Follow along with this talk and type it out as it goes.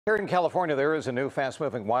Here in California, there is a new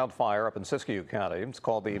fast-moving wildfire up in Siskiyou County. It's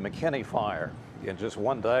called the McKinney Fire. In just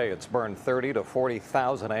one day, it's burned 30 to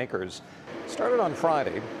 40,000 acres. It started on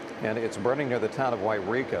Friday, and it's burning near the town of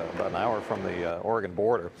Wairika, about an hour from the Oregon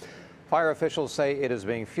border. Fire officials say it is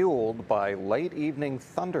being fueled by late-evening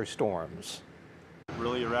thunderstorms.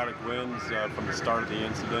 Really erratic winds from the start of the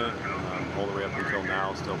incident all the way up until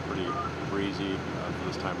now. Still pretty breezy for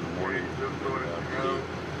this time of the morning. Pretty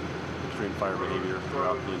extreme fire behavior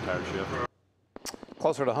throughout the entire shift.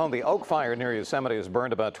 Closer to home, the Oak Fire near Yosemite has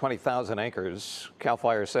burned about 20,000 acres. CAL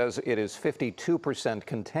FIRE says it is 52%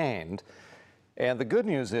 contained. And the good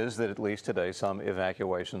news is that at least today some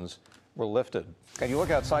evacuations were lifted. And you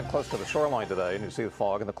look outside close to the shoreline today and you see the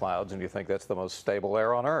fog and the clouds and you think that's the most stable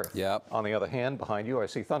air on Earth. Yep. On the other hand, behind you I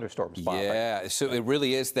see thunderstorms popping. Yeah, so it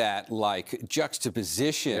really is that like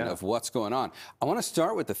juxtaposition of what's going on. I want to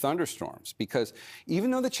start with the thunderstorms because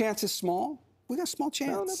even though the chance is small, we got a small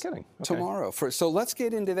chance. No, no kidding. Tomorrow. So let's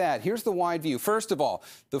get into that. Here's the wide view. First of all,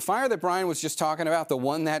 the fire that Brian was just talking about, the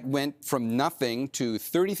one that went from nothing to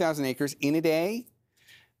 30,000 acres in a day,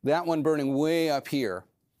 that one burning way up here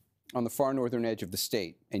on the far northern edge of the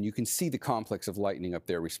state. And you can see the complex of lightning up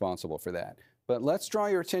there responsible for that. But let's draw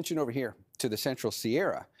your attention over here to the Central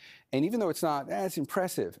Sierra. And even though it's not as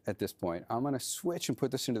impressive at this point, I'm going to switch and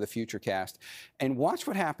put this into the future cast and watch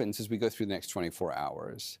what happens as we go through the next 24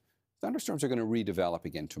 hours. Thunderstorms are going to redevelop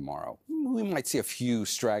again tomorrow. We might see a few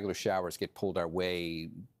straggler showers get pulled our way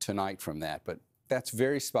tonight from that, but that's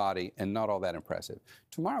very spotty and not all that impressive.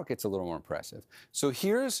 Tomorrow it gets a little more impressive. So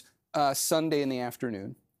here's Sunday in the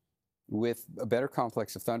afternoon with a better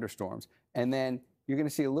complex of thunderstorms, and then you're going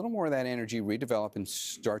to see a little more of that energy redevelop and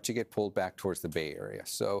start to get pulled back towards the Bay Area.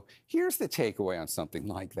 So here's the takeaway on something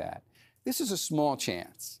like that. This is a small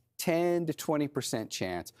chance, 10 to 20%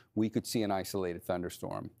 chance we could see an isolated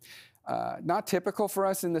thunderstorm. Not typical for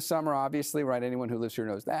us in the summer, obviously, right? Anyone who lives here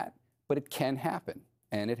knows that, but it can happen,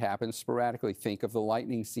 and it happens sporadically. Think of the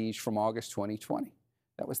lightning siege from August 2020.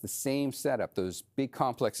 That was the same setup, those big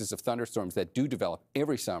complexes of thunderstorms that do develop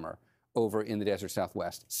every summer over in the desert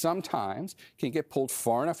Southwest. Sometimes can get pulled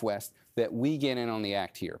far enough west that we get in on the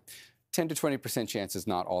act here. 10 to 20% chance is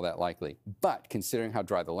not all that likely, but considering how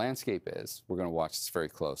dry the landscape is, we're going to watch this very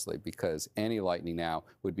closely because any lightning now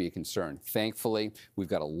would be a concern. Thankfully, we've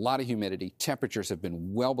got a lot of humidity. Temperatures have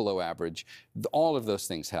been well below average. All of those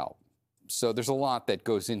things help. So there's a lot that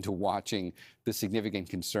goes into watching the significant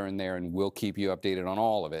concern there, and we'll keep you updated on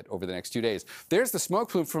all of it over the next 2 days. There's the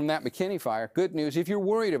smoke plume from that McKinney fire. Good news, if you're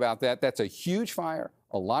worried about that, that's a huge fire,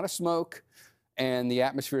 a lot of smoke, and the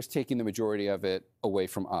atmosphere is taking the majority of it away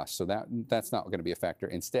from us. So that's not going to be a factor.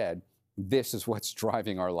 Instead, this is what's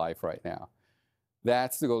driving our life right now.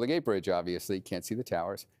 That's the Golden Gate Bridge, obviously. You can't see the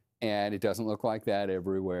towers. And it doesn't look like that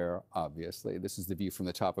everywhere, obviously. This is the view from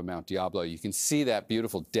the top of Mount Diablo. You can see that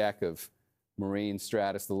beautiful deck of marine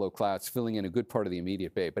stratus, the low clouds, filling in a good part of the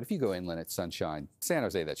immediate bay. But if you go inland, it's sunshine. San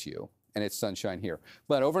Jose, that's you. And it's sunshine here.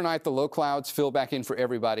 But overnight, the low clouds fill back in for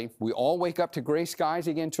everybody. We all wake up to gray skies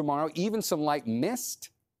again tomorrow, even some light mist,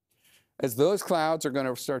 as those clouds are going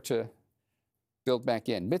to start to build back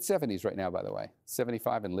in. Mid-70s right now, by the way.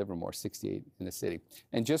 75 in Livermore, 68 in the city.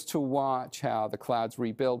 And just to watch how the clouds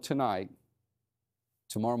rebuild tonight,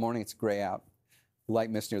 tomorrow morning it's gray out.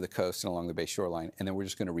 Light mist near the coast and along the bay shoreline, and then we're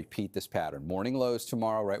just going to repeat this pattern. Morning lows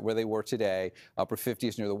tomorrow, right where they were today. Upper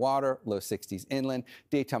 50s near the water, low 60s inland.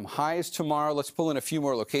 Daytime highs tomorrow. Let's pull in a few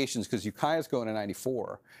more locations because Ukiah's going to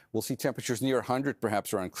 94. We'll see temperatures near 100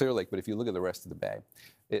 perhaps around Clear Lake, but if you look at the rest of the bay,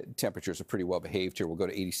 temperatures are pretty well behaved here. We'll go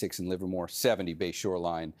to 86 in Livermore, 70 bay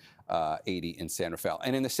shoreline, 80 in San Rafael.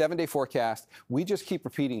 And in the 7-day forecast, we just keep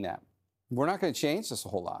repeating that. We're not going to change this a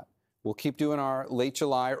whole lot. We'll keep doing our late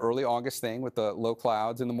July, early August thing with the low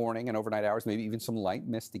clouds in the morning and overnight hours, maybe even some light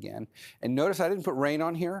mist again. And notice I didn't put rain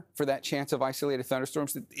on here for that chance of isolated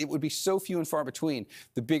thunderstorms. It would be so few and far between.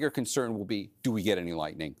 The bigger concern will be, do we get any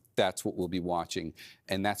lightning? That's what we'll be watching.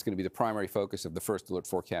 And that's going to be the primary focus of the first alert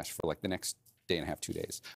forecast for like the next day and a half, 2 days.